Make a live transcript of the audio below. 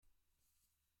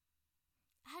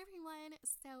everyone.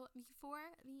 So,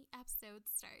 before the episode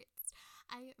starts,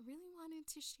 I really wanted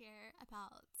to share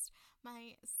about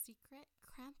my secret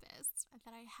Krampus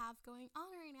that I have going on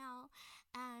right now.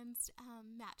 And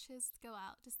matches go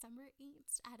out December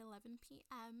 8th at 11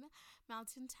 p.m.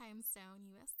 Mountain Time Zone,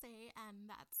 USA, and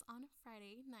that's on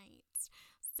Friday night.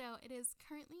 So, it is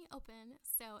currently open.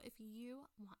 So, if you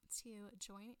want to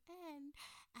join in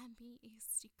and be a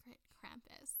secret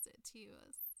Krampus to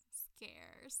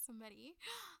scare somebody.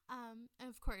 And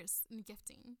of course,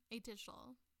 gifting a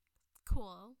digital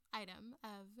cool item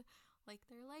of like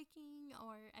their liking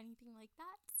or anything like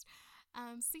that.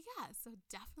 So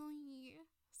definitely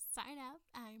sign up.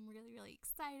 I'm really, really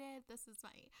excited. This is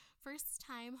my first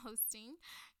time hosting,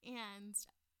 and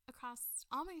across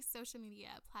all my social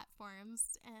media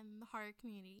platforms and the horror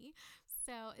community.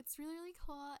 So it's really, really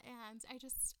cool, and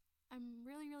I'm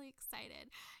really, really excited.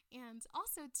 And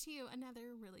also, too,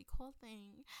 another really cool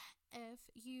thing, if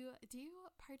you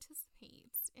do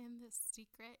participate in this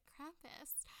secret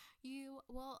Krampus, you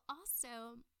will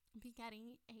also be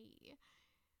getting a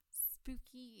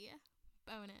spooky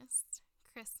bonus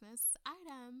Christmas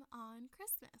item on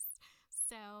Christmas.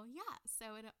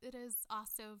 So it is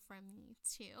also from me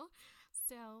too.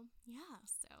 So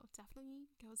definitely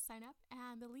go sign up,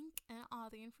 and the link and all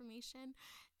the information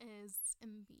is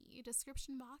in the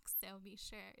description box, so be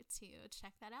sure to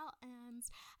check that out. And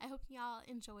I hope y'all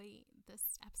enjoy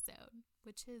this episode,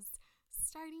 which is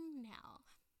starting now.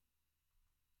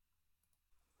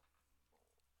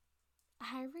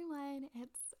 Hi everyone,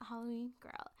 it's Halloween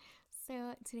Girl.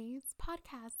 So today's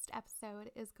podcast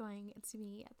episode is going to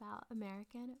be about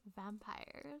American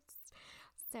vampires.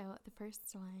 So the first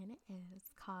one is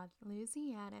called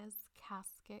Louisiana's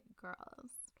Casket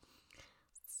Girls.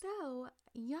 So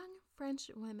young French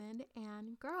women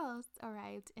and girls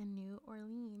arrived in New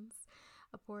Orleans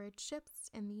aboard ships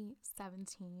in the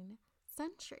 17th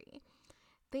century.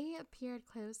 They appeared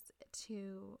close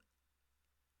to,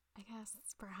 I guess,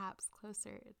 perhaps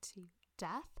closer to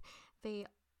death. They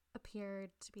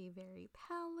appeared to be very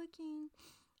pale looking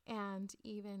and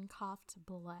even coughed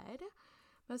blood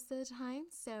most of the time.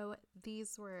 So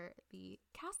these were the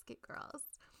casket girls,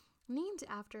 named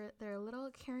after their little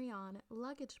carry-on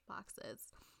luggage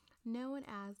boxes, known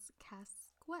as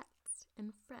casquettes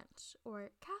in French,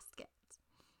 or casket.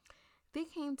 They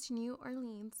came to New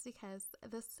Orleans because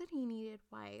the city needed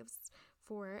wives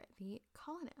for the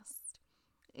colonists,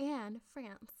 and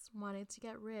France wanted to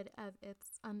get rid of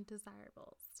its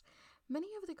undesirables. Many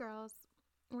of the girls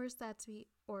were said to be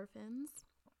orphans,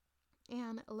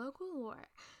 and local lore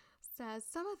says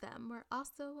some of them were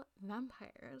also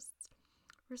vampires,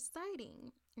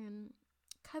 residing in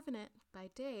Covenant by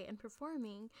day and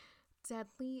performing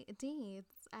deadly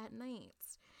deeds at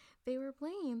night. They were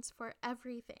blamed for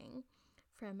everything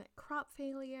from crop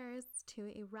failures to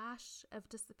a rash of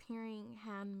disappearing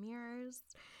hand mirrors.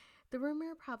 The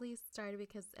rumor probably started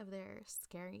because of their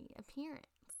scary appearance.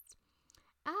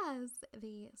 As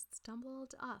they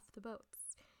stumbled off the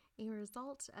boats, a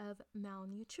result of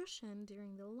malnutrition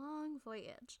during the long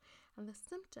voyage and the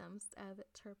symptoms of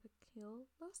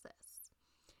tuberculosis.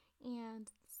 And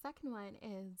the second one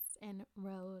is in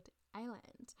Rhode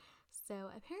Island. So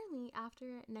apparently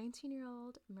after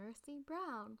 19-year-old Mercy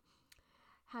Brown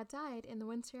had died in the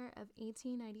winter of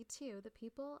 1892, the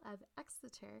people of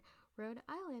Exeter, Rhode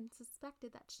Island,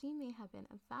 suspected that she may have been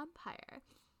a vampire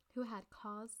who had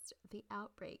caused the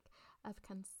outbreak of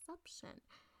consumption,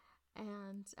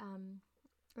 and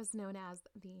was known as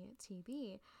the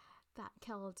TB, that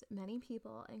killed many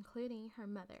people, including her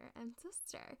mother and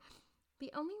sister.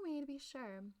 The only way to be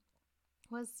sure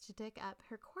was to dig up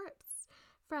her corpse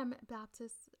from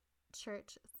Baptist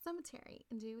Church Cemetery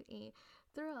and do a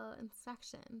thorough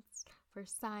inspection for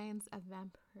signs of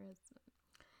vampirism.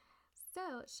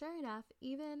 So, sure enough,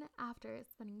 even after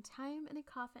spending time in a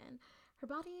coffin, her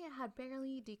body had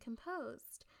barely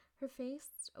decomposed. Her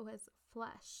face was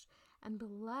flesh, and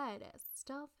blood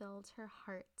still filled her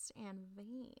heart and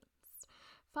veins.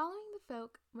 Following the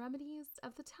folk remedies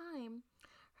of the time,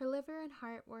 her liver and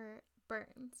heart were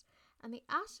burned, and the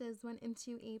ashes went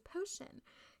into a potion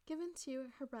given to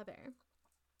her brother,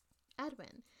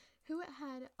 Edwin, who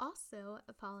had also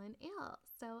fallen ill.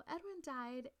 So Edwin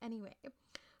died anyway.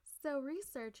 So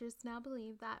researchers now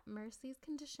believe that Mercy's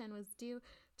condition was due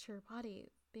to her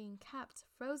body being kept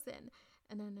frozen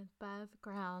in an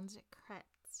above-ground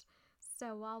crypt.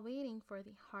 So while waiting for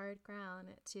the hard ground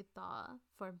to thaw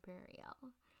for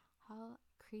burial. How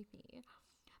creepy.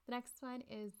 The next one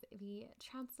is the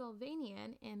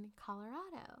Transylvanian in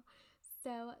Colorado.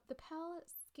 So the pale,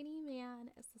 skinny man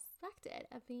is suspected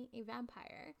of being a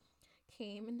vampire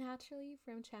came naturally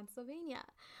from Transylvania,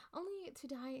 only to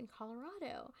die in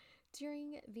Colorado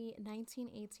during the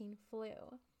 1918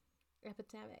 flu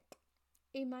epidemic.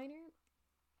 A miner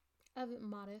of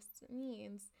modest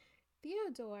means,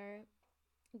 Theodore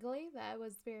Glava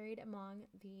was buried among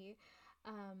the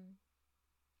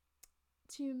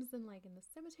tombs in the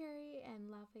cemetery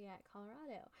in Lafayette,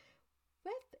 Colorado,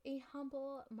 with a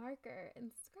humble marker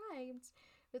inscribed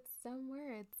with some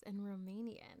words in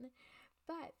Romanian.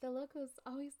 But the locals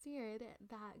always feared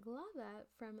that Glava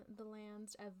from the land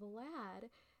of Vlad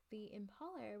the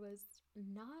Impaler was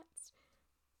not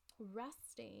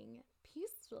resting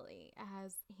peacefully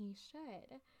as he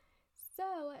should.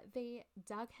 So they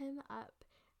dug him up.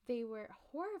 They were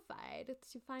horrified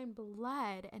to find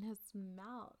blood in his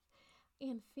mouth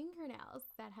and fingernails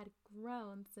that had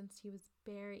grown since he was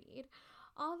buried,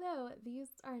 although these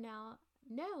are now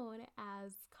known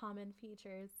as common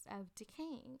features of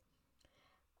decaying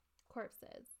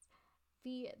corpses.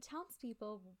 The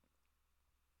townspeople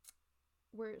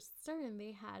were certain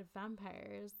they had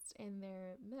vampires in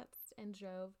their midst and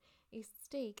drove a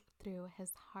stake through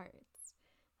his heart.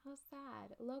 How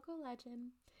sad. Local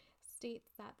legend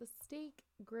states that the stake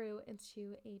grew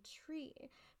into a tree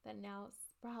that now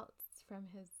sprouts from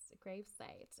his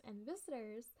gravesite, and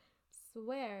visitors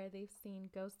swear they've seen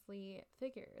ghostly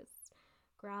figures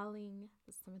growling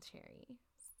the cemetery.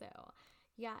 So,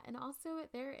 yeah, and also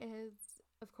there is,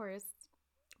 of course,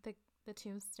 the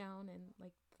tombstone and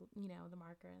the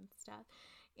marker and stuff,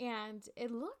 and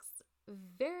it looks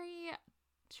very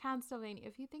Transylvania.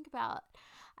 If you think about,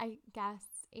 I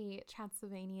guess, a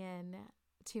Transylvanian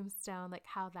tombstone, like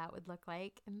how that would look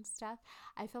like and stuff,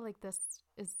 I feel like this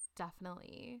is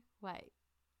definitely what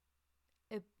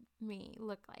it may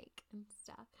look like and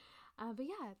stuff. But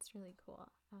yeah, it's really cool.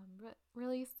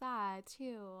 Really sad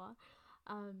too.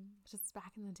 Just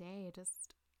back in the day,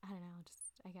 I don't know,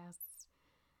 I guess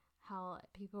how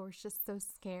people were just so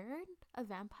scared of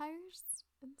vampires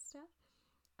and stuff.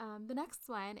 The next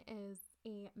one is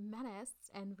a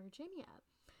menace in Virginia.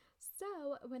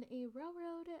 So, when a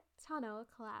railroad tunnel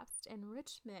collapsed in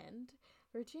Richmond,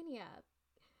 Virginia,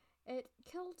 it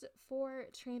killed 4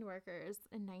 train workers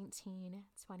in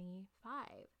 1925.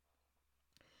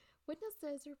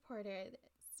 Witnesses reported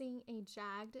seeing a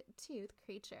jagged-toothed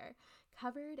creature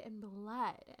covered in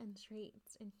blood and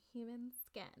draped in human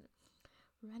skin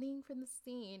running from the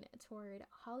scene toward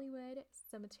Hollywood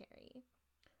Cemetery.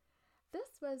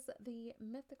 This was the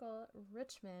mythical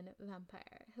Richmond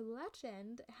vampire, who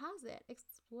legend has it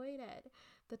exploited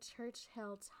the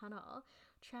Churchill Tunnel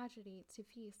tragedy to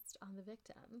feast on the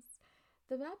victims.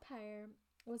 The vampire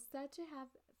was said to have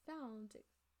found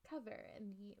cover in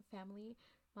the family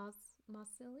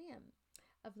mausoleum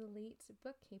of the late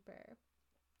bookkeeper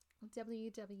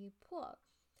W.W. Poole,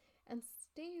 and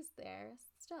stays there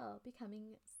still,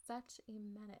 becoming such a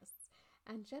menace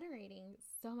and generating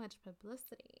so much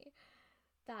publicity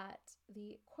that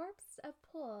the corpse of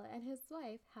Poole and his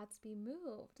wife had to be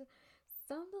moved.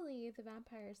 Some believe the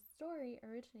vampire's story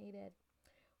originated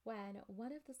when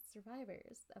one of the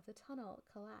survivors of the tunnel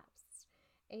collapsed.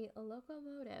 A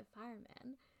locomotive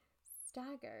fireman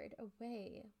staggered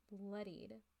away,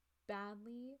 bloodied,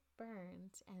 badly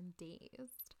burned, and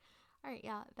dazed. All right,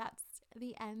 yeah, that's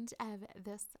the end of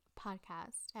this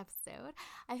podcast episode.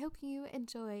 I hope you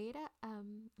enjoyed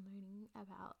learning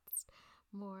about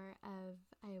more of,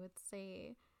 I would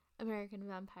say, American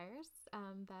vampires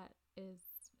that is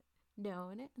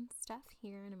known and stuff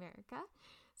here in America.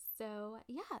 So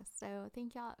yeah, so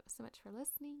thank y'all so much for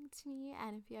listening to me,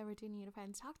 and if you ever do need a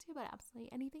friend to talk to about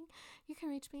absolutely anything, you can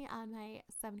reach me on my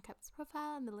 7 Cups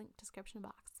profile in the link description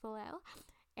box below.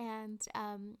 And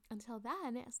until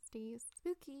then, stay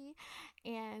spooky,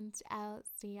 and I'll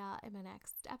see y'all in my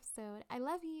next episode. I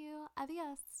love you.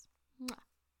 Adios. Mwah.